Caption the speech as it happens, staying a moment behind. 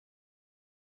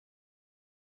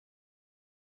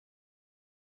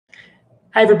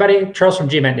Hi, everybody. Charles from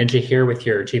GMAT Ninja here with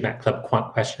your GMAT Club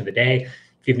Quant question of the day.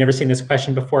 If you've never seen this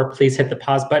question before, please hit the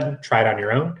pause button, try it on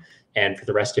your own. And for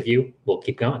the rest of you, we'll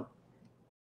keep going.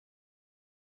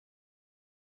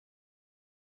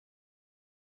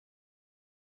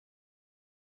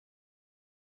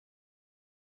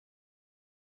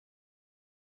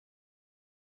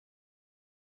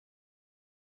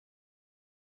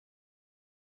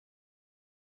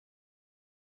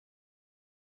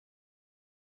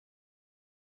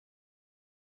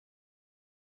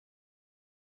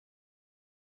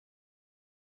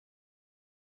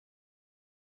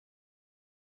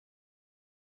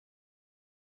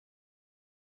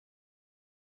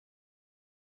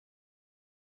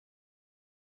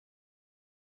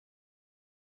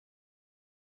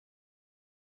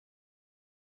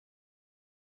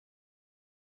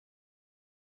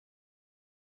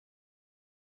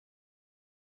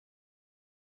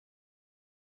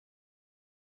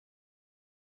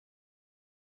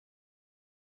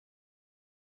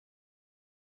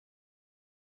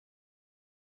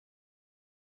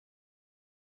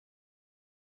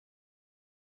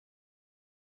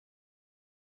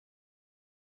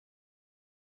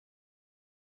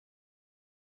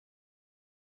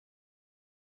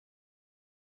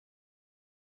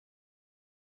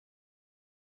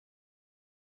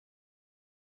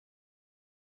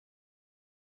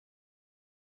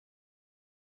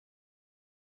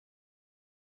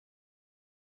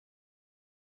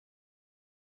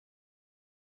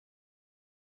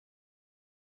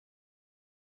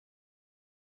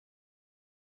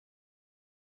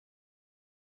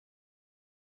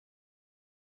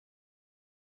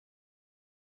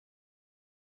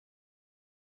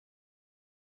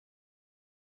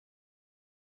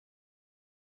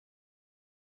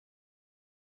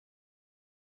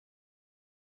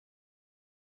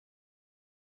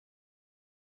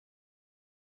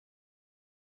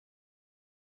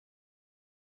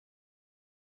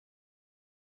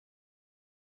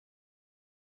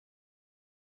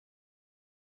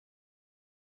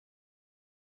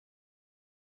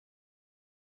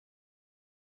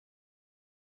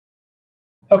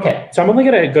 Okay, so I'm only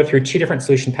going to go through two different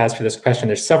solution paths for this question.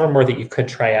 There's several more that you could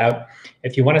try out.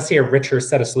 If you want to see a richer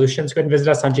set of solutions, go ahead and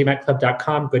visit us on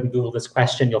gmatclub.com. Go ahead and Google this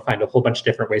question. You'll find a whole bunch of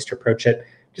different ways to approach it.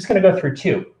 Just going to go through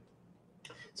two.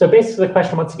 So basically the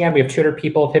question, once again, we have 200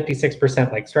 people,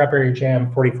 56% like strawberry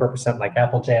jam, 44% like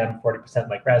apple jam, 40%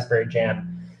 like raspberry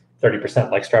jam,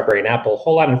 30% like strawberry and apple. A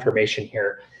whole lot of information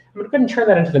here. I'm going to go ahead and turn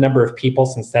that into the number of people,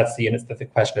 since that's the units that the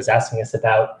question is asking us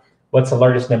about. What's the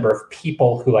largest number of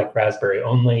people who like raspberry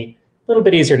only? A little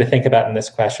bit easier to think about in this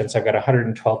question. So I've got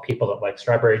 112 people that like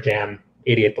strawberry jam,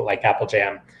 88 that like apple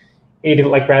jam, 80 that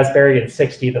like raspberry, and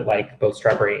 60 that like both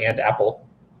strawberry and apple.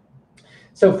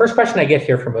 So first question I get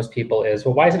here from most people is,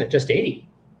 well, why isn't it just 80?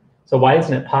 So why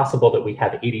isn't it possible that we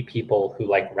have 80 people who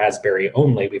like raspberry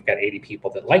only? We've got 80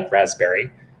 people that like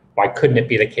raspberry. Why couldn't it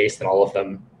be the case that all of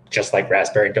them just like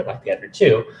raspberry and don't like the other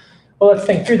two? Well, let's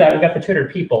think through that. We've got the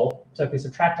 200 people. So if we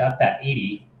subtract out that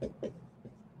 80,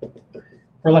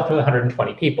 we're left with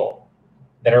 120 people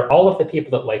that are all of the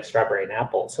people that like strawberry and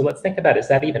apple. So let's think about, is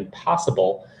that even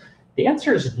possible? The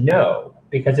answer is no,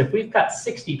 because if we've got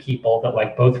 60 people that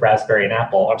like both raspberry and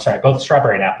apple, I'm sorry, both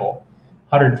strawberry and apple,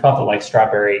 112 that like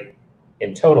strawberry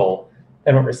in total,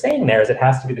 then what we're saying there is it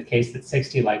has to be the case that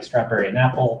 60 like strawberry and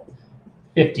apple,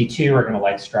 52 are going to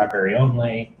like strawberry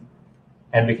only,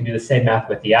 and we can do the same math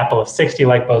with the apple. If 60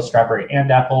 like both strawberry and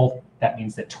apple, that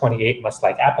means that 28 must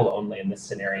like apple only in this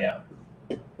scenario.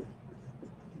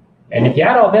 And if you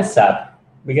add all this up,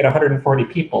 we get 140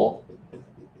 people,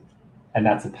 and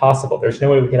that's impossible. There's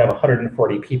no way we could have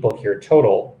 140 people here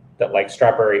total that like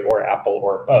strawberry or apple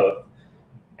or both,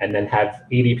 and then have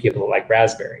 80 people that like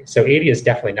raspberry. So 80 is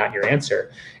definitely not your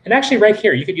answer. And actually right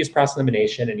here, you could use cross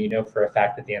elimination, and you know for a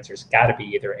fact that the answer's got to be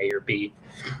either A or B.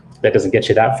 That doesn't get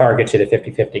you that far, get you to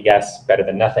 50-50 guess, better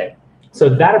than nothing. So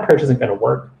that approach isn't going to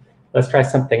work. Let's try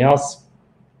something else.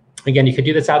 Again, you could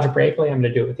do this algebraically. I'm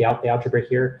going to do it with the algebra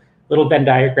here. Little Venn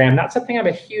diagram, not something I'm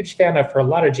a huge fan of for a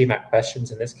lot of GMAT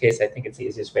questions. In this case, I think it's the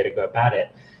easiest way to go about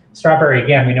it. Strawberry,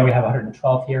 again, we know we have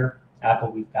 112 here. Apple,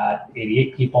 we've got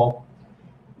 88 people.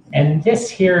 And this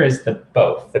here is the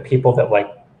people that like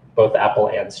both apple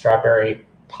and strawberry.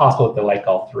 Possible that they like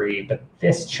all three, but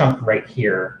this chunk right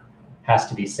here has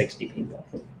to be 60 people.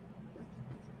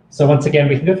 So once again,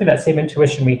 we can go through that same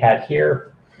intuition we had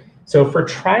here. So if we're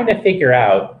trying to figure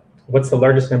out what's the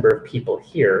largest number of people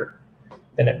here,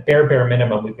 then at bare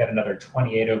minimum, we've got another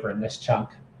 28 over in this chunk.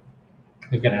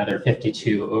 We've got another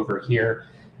 52 over here.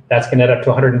 That's going to add up to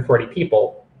 140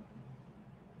 people.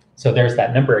 So there's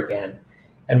that number again.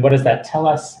 And what does that tell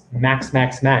us? Max,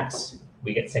 max, max.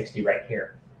 we get 60 right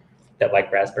here that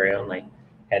like raspberry only.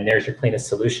 And there's your cleanest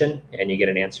solution, and you get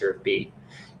an answer of B.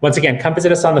 Once again, come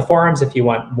visit us on the forums if you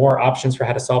want more options for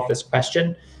how to solve this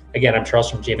question. Again, I'm Charles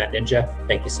from GMAT Ninja.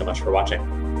 Thank you so much for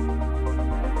watching.